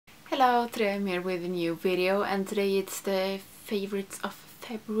Hello, today I'm here with a new video, and today it's the favorites of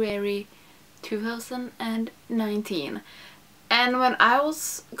February 2019. And when I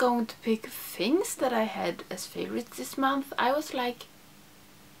was going to pick things that I had as favorites this month, I was like,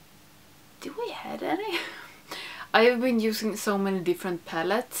 do we have any? I have been using so many different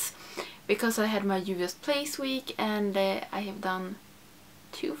palettes because I had my US Place week, and I have done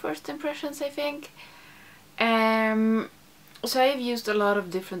 2 first impressions, I think. So I've used a lot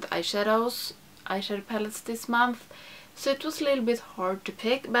of different eyeshadow palettes this month, so it was a little bit hard to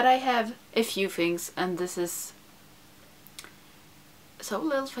pick, but I have a few things, and this is so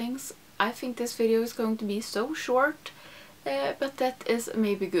little things. I think this video is going to be so short, but that is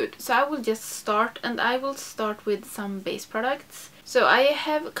maybe good. So I will just start, and I will start with some base products. So I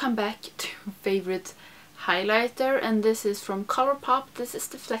have come back to favorite highlighter, and this is from Colourpop. This is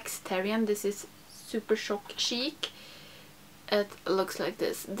the Flexitarian. This is Super Shock Chic. It looks like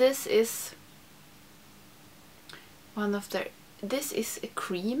this. This is one of their... This is a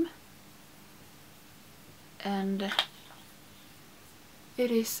cream, and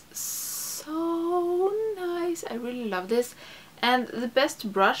it is so nice. I really love this. And the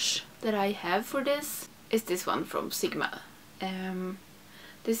best brush that I have for this is this one from Sigma.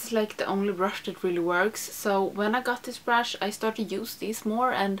 This is like the only brush that really works. So when I got this brush, I started to use these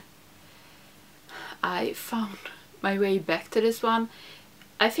more, and I found my way back to this one.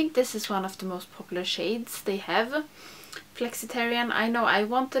 I think this is one of the most popular shades they have. Flexitarian, I know I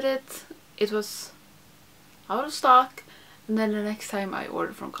wanted it. It was out of stock, and then the next time I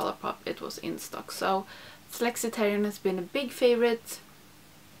ordered from Colourpop it was in stock. So Flexitarian has been a big favorite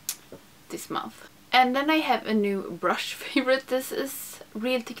this month. And then I have a new brush favorite. This is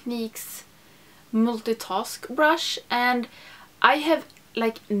Real Techniques Multitask brush, and I have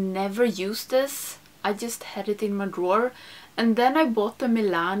like never used this. I just had it in my drawer, and then I bought the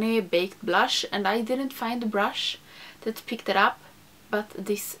Milani baked blush, and I didn't find the brush that picked it up, but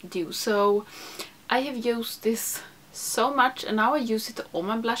this do. So I have used this so much, and now I use it to all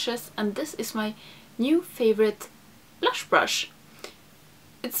my blushes, and this is my new favorite blush brush.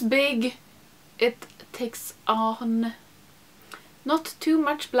 It's big, it takes on not too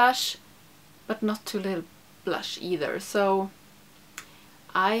much blush, but not too little blush either. So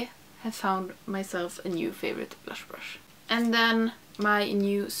I have found myself a new favorite blush brush. And then my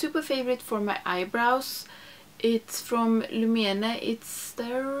new super favorite for my eyebrows, it's from Lumene. It's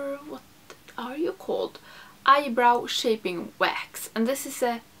their, what are you called? Eyebrow shaping wax, and this is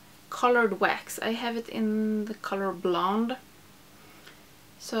a colored wax. I have it in the color blonde.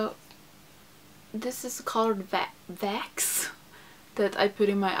 So this is a colored wax that I put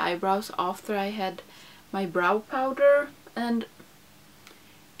in my eyebrows after I had my brow powder, and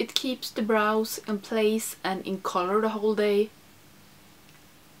it keeps the brows in place and in color the whole day.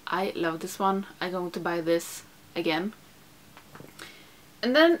 I love this one. I'm going to buy this again.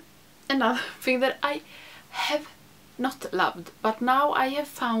 And then another thing that I have not loved, but now I have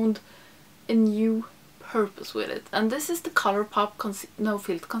found a new purpose with it. And this is the Colourpop No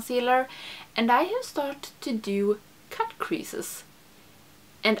Filter Concealer. And I have started to do cut creases.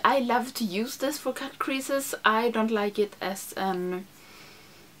 And I love to use this for cut creases. I don't like it as an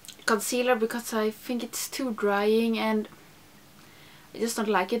concealer because I think it's too drying, and I just don't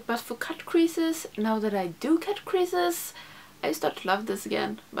like it. But for cut creases, now that I do cut creases, I start to love this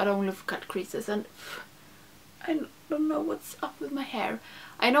again, but only for cut creases. And I don't know what's up with my hair.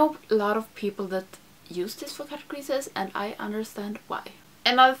 I know a lot of people that use this for cut creases, and I understand why.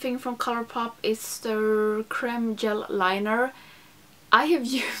 Another thing from Colourpop is their creme gel liner. I have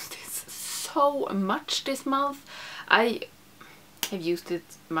used this so much this month. I have used it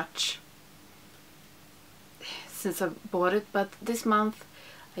much since I bought it, but this month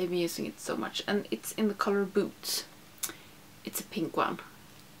I've been using it so much, and it's in the color Boots. It's a pink one.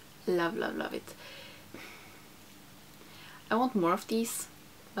 Love, love, love it. I want more of these,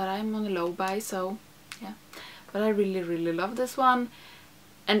 but I'm on a low buy, so yeah. But I really, really love this one,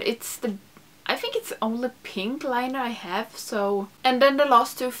 and it's the, I think it's the only pink liner I have. So, and then the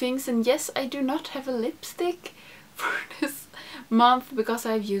last 2 things, and yes, I do not have a lipstick for this month because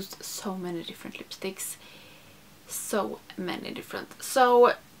I've used so many different lipsticks. So many different.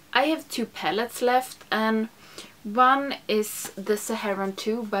 So I have 2 palettes left, and one is the Saharan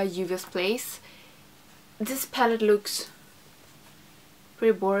 2 by US Place. This palette looks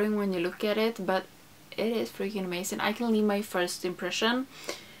pretty boring when you look at it, but it is freaking amazing. I can leave my first impression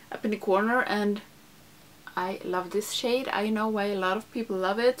up in the corner, and I love this shade. I know why a lot of people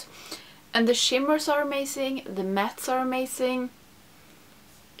love it. And the shimmers are amazing, the mattes are amazing.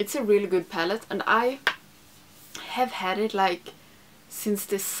 It's a really good palette, and I have had it like since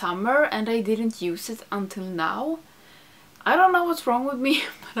this summer and I didn't use it until now. I don't know what's wrong with me,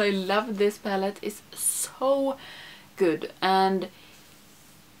 but I love this palette. It's so good, and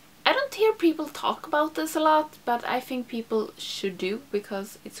I don't hear people talk about this a lot, but I think people should do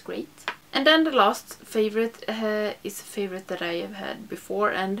because it's great. And then the last favorite is a favorite that I have had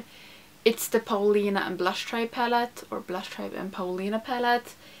before, and it's the Paulina and Blush Tribe palette, or Blush Tribe and Paulina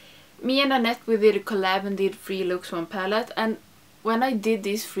palette. Me and Annette, we did a collab and did 3 looks, 1 palette, and when I did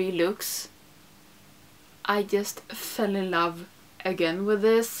these 3 looks, I just fell in love again with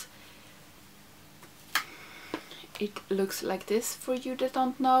this. It looks like this for you that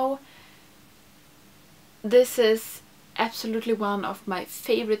don't know. This is absolutely one of my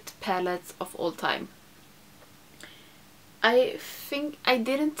favorite palettes of all time. I think I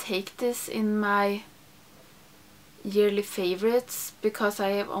didn't take this in my yearly favorites because I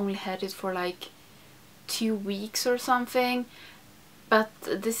have only had it for like 2 weeks or something, but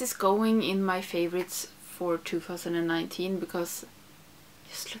this is going in my favorites for 2019 because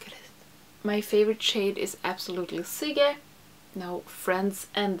just look at it. My favorite shade is absolutely Sigge, no, Friends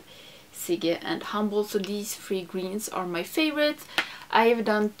and Sigge and Humble, so these 3 greens are my favorites. I have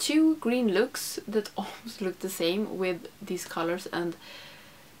done 2 green looks that almost look the same with these colors, and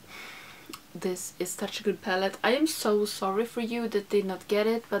this is such a good palette. I am so sorry for you that did not get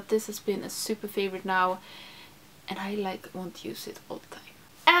it, but this has been a super favorite now, and I like want to use it all the time.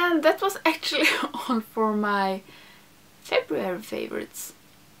 And that was actually all for my February favorites.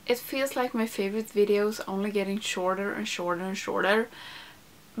 It feels like my favorite videos only getting shorter and shorter and shorter,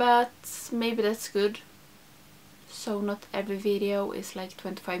 but maybe that's good. So not every video is like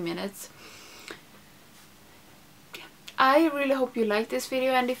 25 minutes. I really hope you liked this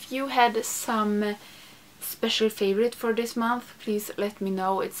video, and if you had some special favorite for this month, please let me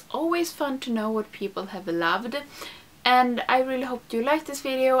know. It's always fun to know what people have loved, and I really hope you liked this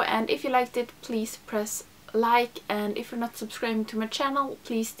video, and if you liked it, please press like, and if you're not subscribing to my channel,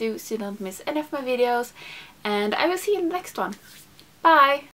 please do so you don't miss any of my videos, and I will see you in the next one. Bye!